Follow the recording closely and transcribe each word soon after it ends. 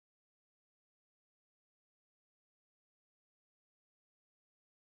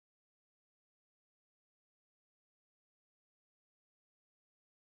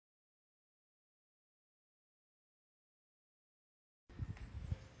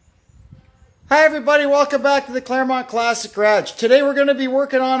Hi everybody, welcome back to the Claremont Classic Garage. Today we're going to be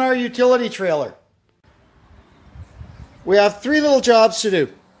working on our utility trailer. We have three little jobs to do.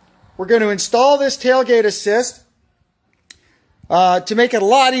 We're going to install this tailgate assist to make it a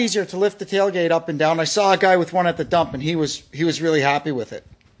lot easier to lift the tailgate up and down. I saw a guy with one at the dump and he was really happy with it.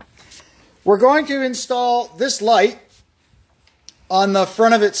 We're going to install this light on the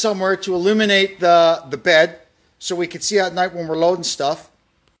front of it somewhere to illuminate the bed so we can see at night when we're loading stuff.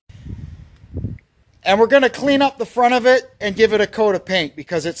 And we're going to clean up the front of it and give it a coat of paint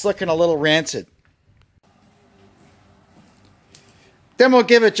because it's looking a little rancid. Then we'll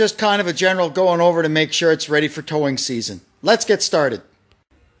give it just kind of a general going over to make sure it's ready for towing season. Let's get started.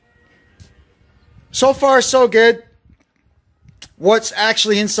 So far, so good. What's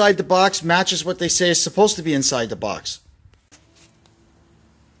actually inside the box matches what they say is supposed to be inside the box.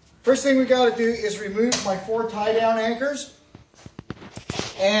 First thing we got to do is remove my 4 tie-down anchors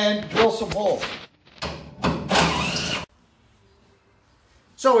and drill some holes.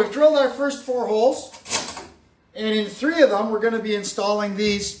 So we've drilled our first 4 holes, and in 3 of them we're going to be installing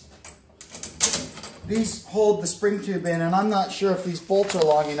these. These hold the spring tube in, and I'm not sure if these bolts are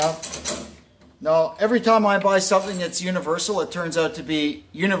long enough. No, every time I buy something that's universal, it turns out to be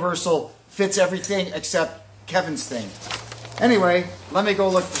universal, fits everything except Kevin's thing. Anyway, let me go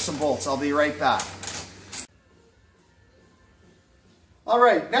look for some bolts. I'll be right back.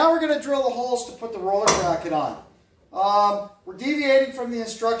 Alright, now we're going to drill the holes to put the roller bracket on. We're deviating from the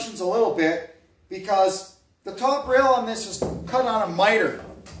instructions a little bit because the top rail on this is cut on a miter.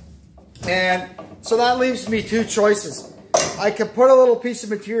 And so that leaves me 2 choices. I could put a little piece of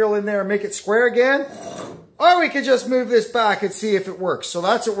material in there and make it square again, or we could just move this back and see if it works. So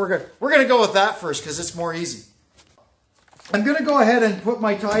that's what we're going to go with that first because it's more easy. I'm going to go ahead and put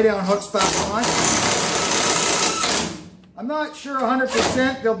my tie-down hooks back on. I'm not sure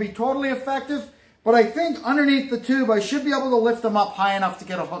 100% they'll be totally effective, but I think underneath the tube I should be able to lift them up high enough to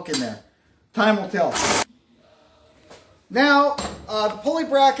get a hook in there. Time will tell. Now, the pulley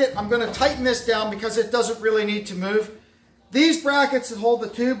bracket, I'm going to tighten this down because it doesn't really need to move. These brackets that hold the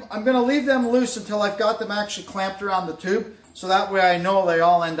tube, I'm going to leave them loose until I've got them actually clamped around the tube, so that way I know they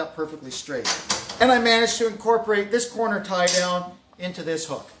all end up perfectly straight. And I managed to incorporate this corner tie down into this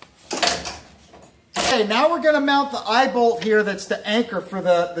hook. Okay, now we're going to mount the eye bolt here that's the anchor for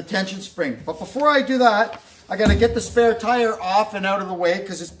the tension spring. But before I do that, I got to get the spare tire off and out of the way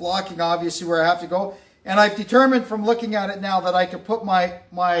because it's blocking obviously where I have to go. And I've determined from looking at it now that I can put my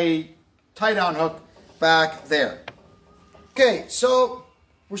tie down hook back there. Okay, so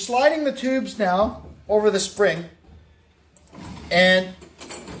we're sliding the tubes now over the spring. And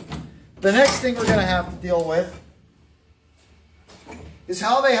the next thing we're going to have to deal with is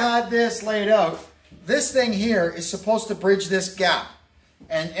how they had this laid out. This thing here is supposed to bridge this gap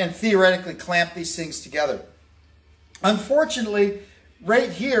and theoretically clamp these things together. Unfortunately, right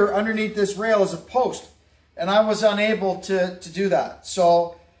here underneath this rail is a post, and I was unable to do that.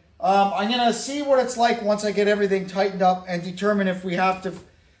 So I'm going to see what it's like once I get everything tightened up and determine if we have to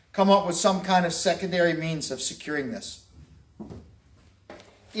come up with some kind of secondary means of securing this.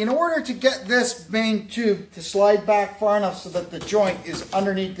 In order to get this main tube to slide back far enough so that the joint is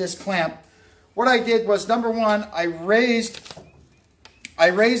underneath this clamp, what I did was, number one, I raised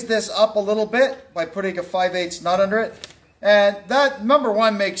this up a little bit by putting a 5/8 nut under it. And that, number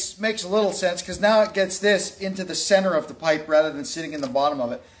one, makes a little sense because now it gets this into the center of the pipe rather than sitting in the bottom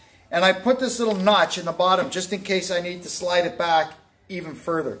of it. And I put this little notch in the bottom just in case I need to slide it back even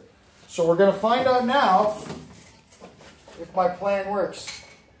further. So we're going to find out now if my plan works.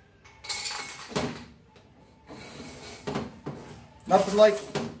 Nothing like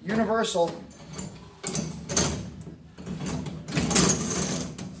universal.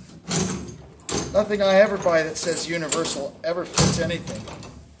 Nothing I ever buy that says universal ever fits anything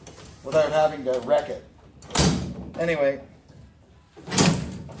without having to wreck it. Anyway.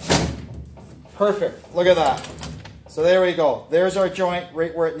 Perfect. Look at that. So there we go. There's our joint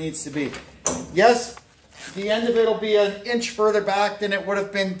right where it needs to be. Yes, the end of it will be an inch further back than it would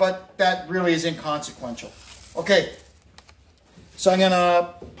have been, but that really is inconsequential. Okay. So I'm going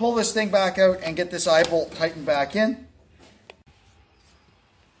to pull this thing back out and get this eye bolt tightened back in.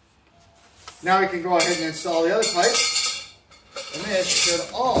 Now we can go ahead and install the other pipe. And this should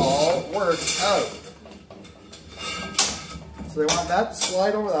all work out. So they want that to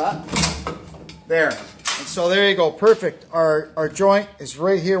slide over that. There. And so there you go. Perfect. Our joint is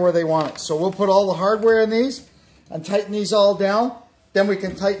right here where they want it. So we'll put all the hardware in these and tighten these all down. Then we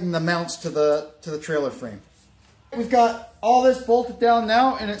can tighten the mounts to the trailer frame. We've got all this bolted down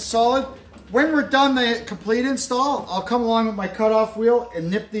now and it's solid. when we're done the complete install, I'll come along with my cutoff wheel and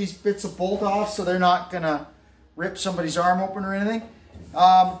nip these bits of bolt off so they're not gonna rip somebody's arm open or anything.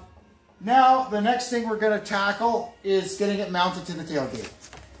 Now, the next thing we're gonna tackle is getting it mounted to the tailgate.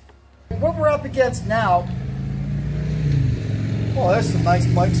 What we're up against now, oh, there's some nice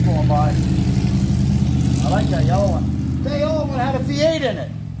bikes going by. I like that yellow one. That yellow one had a V8 in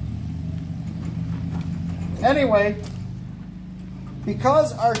it. Anyway,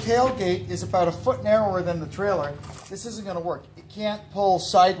 because our tailgate is about a foot narrower than the trailer, this isn't going to work. It can't pull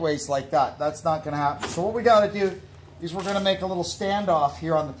sideways like that. That's not going to happen. So what we got to do is we're going to make a little standoff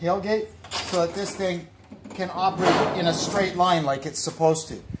here on the tailgate so that this thing can operate in a straight line like it's supposed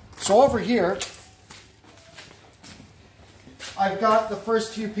to. So over here, I've got the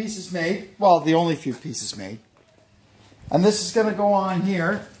first few pieces made. Well, the only few pieces made. And this is going to go on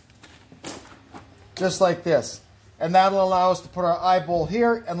here, just like this. And that'll allow us to put our eye bolt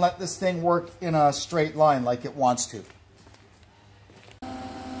here and let this thing work in a straight line like it wants to.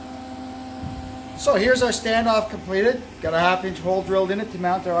 So here's our standoff completed. Got a 1/2 inch hole drilled in it to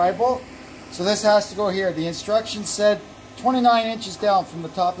mount our eye bolt. So this has to go here. The instructions said 29 inches down from the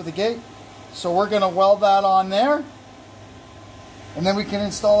top of the gate. So we're going to weld that on there. And then we can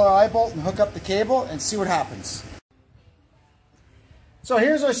install our eye bolt and hook up the cable and see what happens. So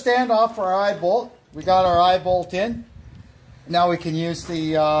here's our standoff for our eye bolt. We got our eye bolt in. Now we can use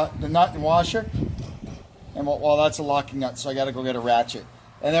the nut and washer. And well, that's a locking nut, so I got to go get a ratchet.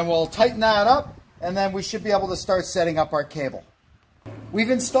 And then we'll tighten that up, and then we should be able to start setting up our cable. We've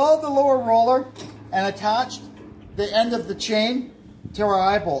installed the lower roller and attached the end of the chain to our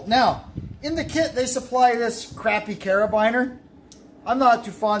eye bolt. Now, in the kit, they supply this crappy carabiner. I'm not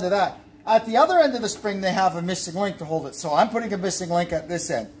too fond of that. At the other end of the spring, they have a missing link to hold it. So I'm putting a missing link at this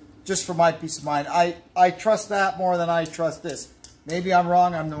end, just for my peace of mind. I trust that more than I trust this. Maybe I'm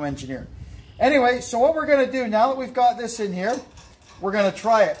wrong, I'm no engineer. Anyway, so what we're going to do, now that we've got this in here, we're going to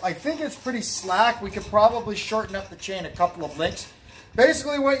try it. I think it's pretty slack. We could probably shorten up the chain a couple of links.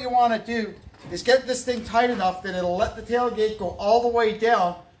 Basically what you want to do is get this thing tight enough that it'll let the tailgate go all the way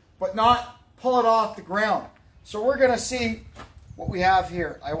down, but not pull it off the ground. So we're going to see what we have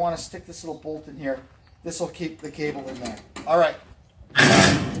here. I want to stick this little bolt in here. This will keep the cable in there. All right.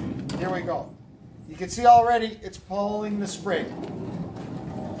 Here we go. You can see already it's pulling the spring.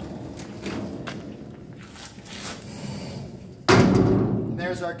 And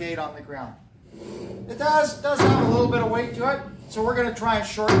there's our gate on the ground. It does have a little bit of weight to it, so we're going to try and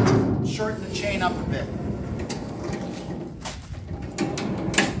shorten the chain up a bit.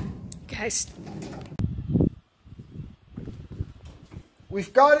 Guys.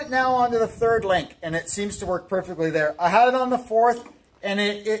 We've got it now onto the 3rd link, and it seems to work perfectly there. I had it on the 4th, and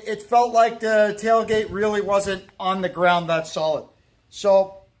it felt like the tailgate really wasn't on the ground that solid.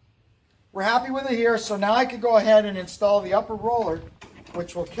 So we're happy with it here. So now I can go ahead and install the upper roller,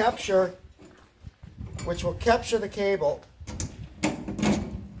 which will capture the cable.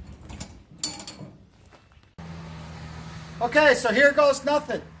 Okay, so here goes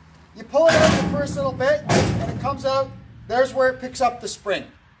nothing. You pull it out the first little bit, and it comes out. There's where it picks up the spring.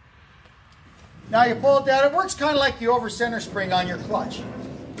 Now you pull it down. It works kind of like the over-center spring on your clutch.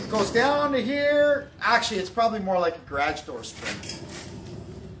 It goes down to here. Actually, it's probably more like a garage door spring.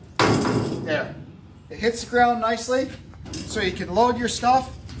 There. It hits the ground nicely, so you can load your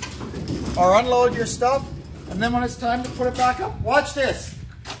stuff or unload your stuff. And then when it's time to put it back up, watch this.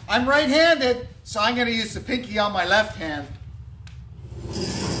 I'm right-handed, so I'm going to use the pinky on my left hand.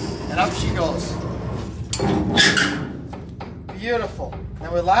 And up she goes. Beautiful.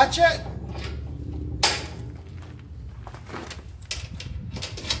 Now we latch it.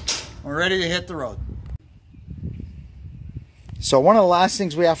 We're ready to hit the road. So one of the last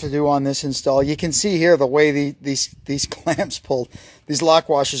things we have to do on this install, you can see here the way these clamps pulled. These lock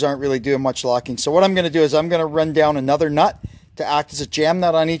washers aren't really doing much locking. So what I'm going to do is I'm going to run down another nut to act as a jam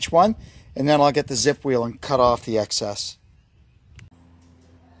nut on each one, and then I'll get the zip wheel and cut off the excess.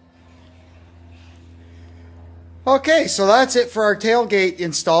 Okay, so that's it for our tailgate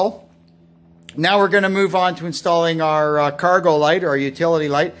install. Now we're going to move on to installing our cargo light, or our utility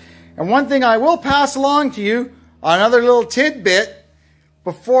light. And one thing I will pass along to you, another little tidbit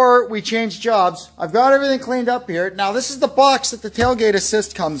before we change jobs. I've got everything cleaned up here. Now this is the box that the tailgate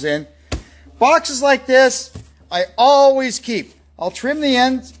assist comes in. Boxes like this, I always keep. I'll trim the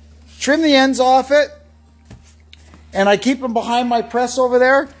ends off it, and I keep them behind my press over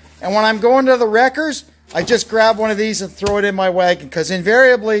there. And when I'm going to the wreckers, I just grab one of these and throw it in my wagon, because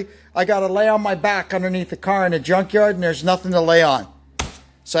invariably I got to lay on my back underneath the car in a junkyard and there's nothing to lay on.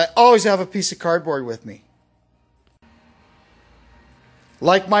 So I always have a piece of cardboard with me.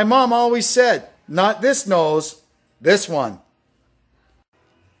 Like my mom always said, not this nose, this one.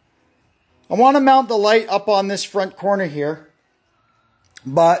 I want to mount the light up on this front corner here,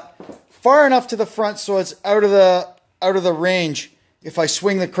 but far enough to the front so it's out of the range. If I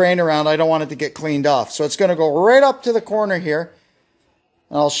swing the crane around, I don't want it to get cleaned off. So it's going to go right up to the corner here,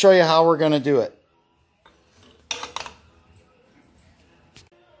 and I'll show you how we're going to do it.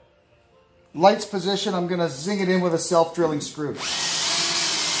 Light's position, I'm going to zing it in with a self-drilling screw.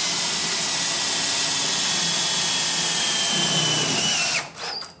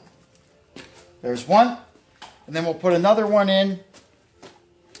 There's one, and then we'll put another one in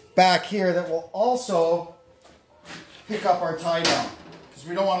back here that will also pick up our tie down, because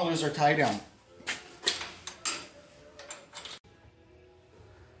we don't want to lose our tie down.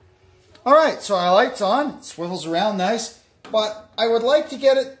 Alright, so our light's on, it swivels around nice, but I would like to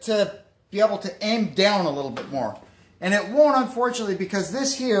get it to be able to aim down a little bit more. And it won't, unfortunately, because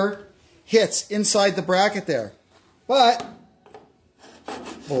this here hits inside the bracket there. But,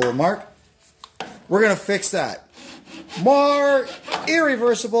 pull mark, we're going to fix that. More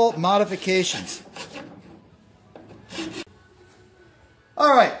irreversible modifications.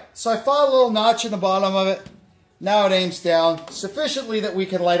 Alright, so I found a little notch in the bottom of it. Now it aims down sufficiently that we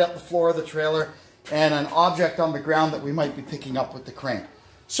can light up the floor of the trailer and an object on the ground that we might be picking up with the crane.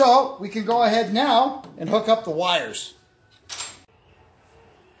 So we can go ahead now and hook up the wires.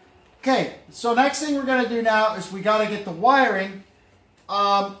 Okay, so next thing we're going to do now is we got to get the wiring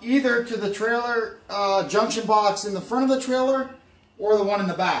either to the trailer junction box in the front of the trailer or the one in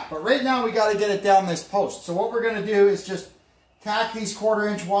the back. But right now we got to get it down this post. So what we're going to do is just tack these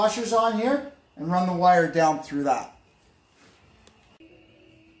 1/4 inch washers on here and run the wire down through that.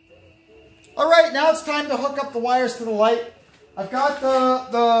 Alright, now it's time to hook up the wires to the light. I've got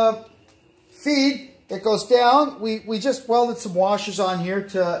the feed that goes down. We just welded some washers on here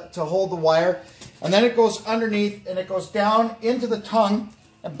to hold the wire. And then it goes underneath and it goes down into the tongue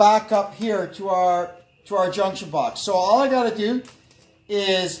and back up here to our junction box. So all I got to do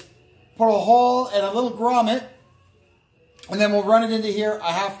is put a hole and a little grommet, and then we'll run it into here.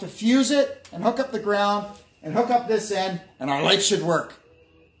 I have to fuse it and hook up the ground and hook up this end, and our light should work.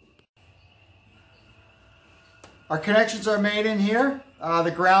 Our connections are made in here.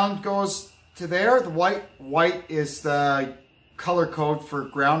 The ground goes to there. The white is the color code for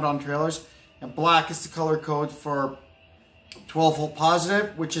ground on trailers, and black is the color code for 12 volt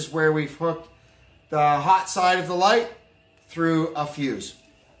positive, which is where we've hooked the hot side of the light through a fuse.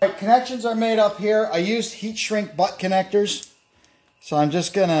 Connections are made up here. I used heat shrink butt connectors, so I'm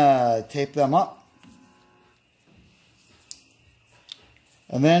just gonna tape them up.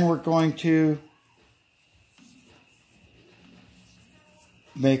 And then we're going to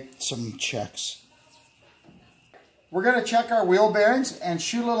make some checks. We're going to check our wheel bearings and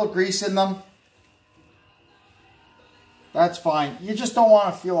shoot a little grease in them. That's fine. You just don't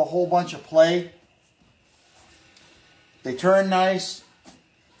want to feel a whole bunch of play. They turn nice.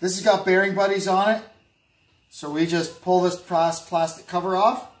 This has got bearing buddies on it. So we just pull this plastic cover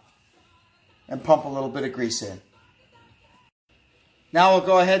off and pump a little bit of grease in. Now we'll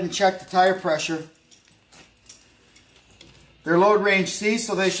go ahead and check the tire pressure. They're load range C,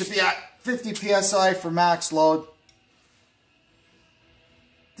 so they should be at 50 psi for max load.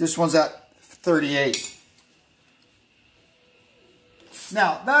 This one's at 38.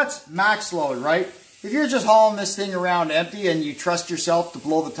 Now, that's max load, right? If you're just hauling this thing around empty and you trust yourself to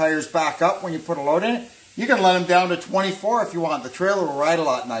blow the tires back up when you put a load in it, you can let them down to 24 if you want. The trailer will ride a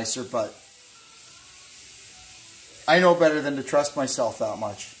lot nicer, but I know better than to trust myself that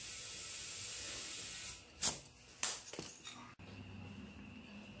much.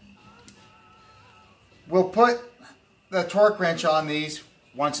 We'll put the torque wrench on these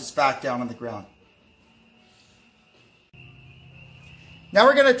once it's back down on the ground. Now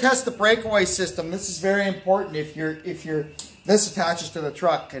we're going to test the breakaway system. This is very important if this attaches to the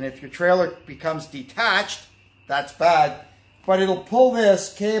truck, and if your trailer becomes detached, that's bad. But it'll pull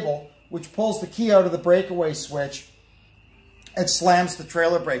this cable, which pulls the key out of the breakaway switch and slams the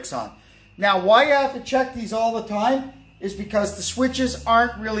trailer brakes on. Now why you have to check these all the time is because the switches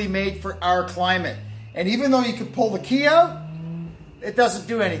aren't really made for our climate. And even though you can pull the key out, it doesn't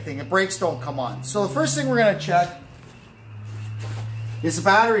do anything. The brakes don't come on. So the first thing we're going to check is the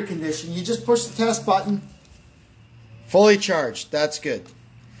battery condition. You just push the test button. Fully charged. That's good.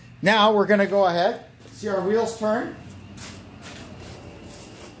 Now we're going to go ahead. See our wheels turn.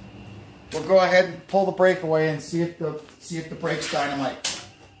 We'll go ahead and pull the brake away and see if the brake's dynamite.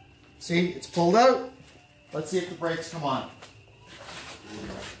 See, it's pulled out. Let's see if the brakes come on.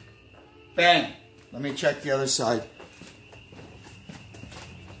 Bang. Let me check the other side.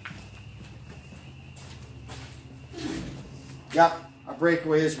 Yep, our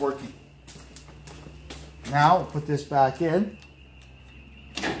breakaway is working. Now we'll put this back in.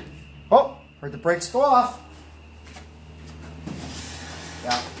 Oh, heard the brakes go off.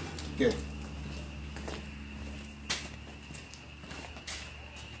 Yeah, good.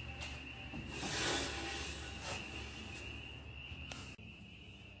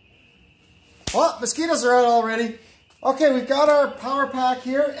 Oh, mosquitoes are out already. Okay, we've got our power pack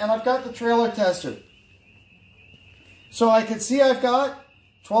here, and I've got the trailer tester. So I can see I've got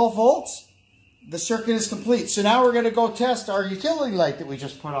 12 volts. The circuit is complete. So now we're going to go test our utility light that we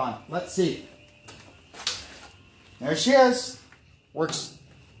just put on. Let's see. There she is. Works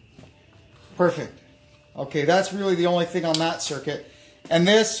perfect. Okay, that's really the only thing on that circuit. And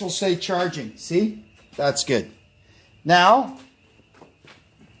this will say charging. See? That's good. Now,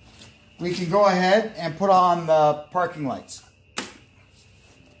 we can go ahead and put on the parking lights.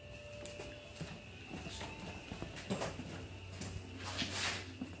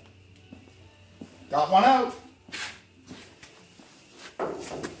 Got one out.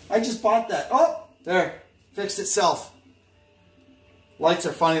 I just bought that. Oh, there. Fixed itself. Lights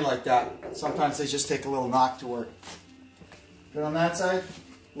are funny like that. Sometimes they just take a little knock to work. Good on that side.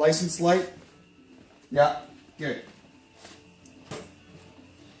 License light. Yeah, good.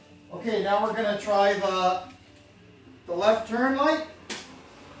 Okay, now we're going to try the left turn light.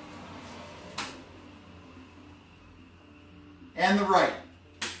 And the right.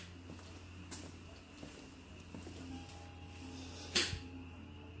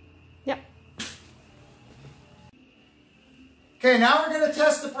 Yep. Okay, now we're going to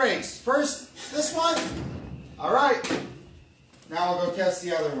test the brakes. First, this one. All right. Now we'll go test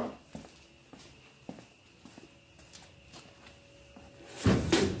the other one.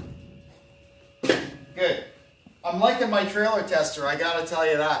 Good. I'm liking my trailer tester, I gotta tell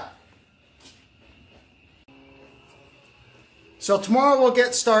you that. So tomorrow we'll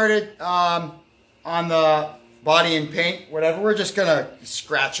get started on the body and paint, whatever. We're just gonna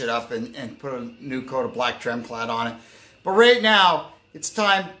scratch it up and put a new coat of black trim clad on it. But right now, it's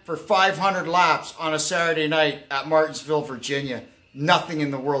time for 500 laps on a Saturday night at Martinsville, Virginia. Nothing in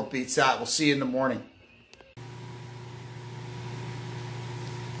the world beats that. We'll see you in the morning.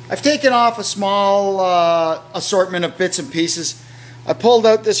 I've taken off a small assortment of bits and pieces. I pulled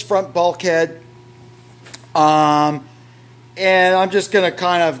out this front bulkhead, and I'm just going to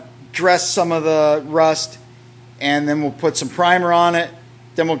kind of dress some of the rust, and then we'll put some primer on it.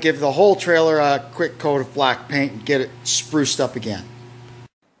 Then we'll give the whole trailer a quick coat of black paint and get it spruced up again.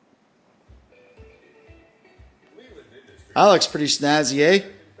 That looks pretty snazzy, eh?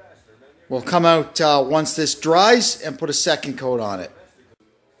 We'll come out once this dries and put a second coat on it.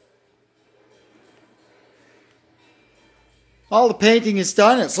 All the painting is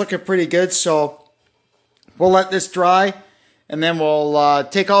done. It's looking pretty good, so we'll let this dry, and then we'll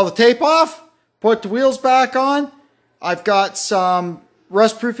take all the tape off, put the wheels back on. I've got some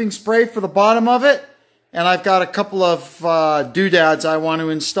rust-proofing spray for the bottom of it, and I've got a couple of doodads I want to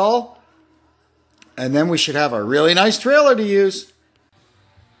install, and then we should have a really nice trailer to use.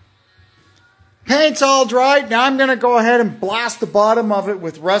 Paint's all dried. Now I'm going to go ahead and blast the bottom of it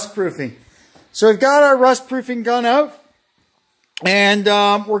with rust-proofing. So we've got our rust-proofing gun out. And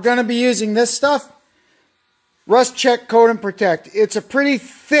we're going to be using this stuff, Rust Check Coat and Protect. It's a pretty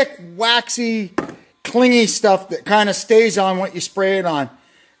thick, waxy, clingy stuff that kind of stays on what you spray it on.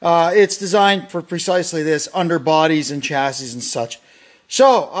 It's designed for precisely this, underbodies and chassis and such.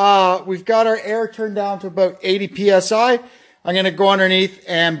 So we've got our air turned down to about 80 psi. I'm going to go underneath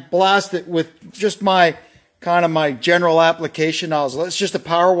and blast it with just my my general application nozzle. It's just a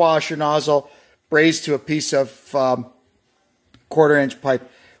power washer nozzle brazed to a piece of 1/4-inch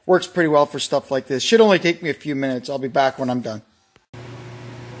pipe. Works pretty well for stuff like this. Should only take me a few minutes. I'll be back when I'm done.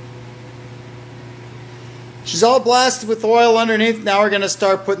 She's all blasted with oil underneath. Now we're going to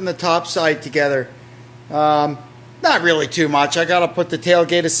start putting the top side together. Not really too much. I got to put the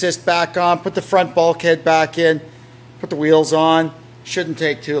tailgate assist back on, put the front bulkhead back in, put the wheels on. Shouldn't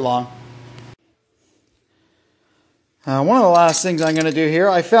take too long. One of the last things I'm going to do here,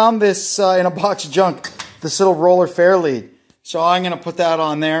 I found this in a box of junk, this little roller fair lead. So I'm going to put that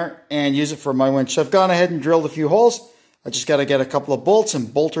on there and use it for my winch. So I've gone ahead and drilled a few holes. I just got to get a couple of bolts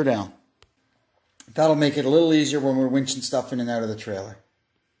and bolt her down. That'll make it a little easier when we're winching stuff in and out of the trailer.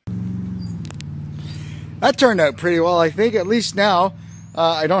 That turned out pretty well, I think. At least now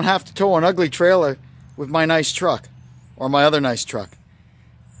I don't have to tow an ugly trailer with my nice truck or my other nice truck.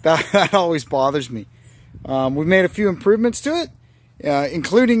 That always bothers me. We've made a few improvements to it,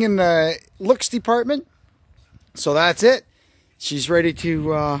 including in the looks department. So that's it. She's ready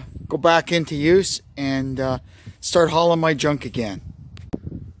to go back into use, and start hauling my junk again.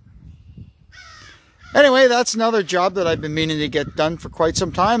 Anyway, that's another job that I've been meaning to get done for quite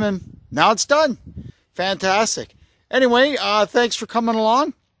some time, and now it's done. Fantastic. Anyway, thanks for coming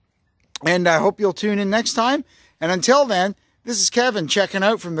along, and I hope you'll tune in next time. And until then, this is Kevin checking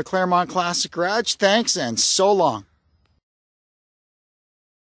out from the Claremont Classic Garage. Thanks, and so long.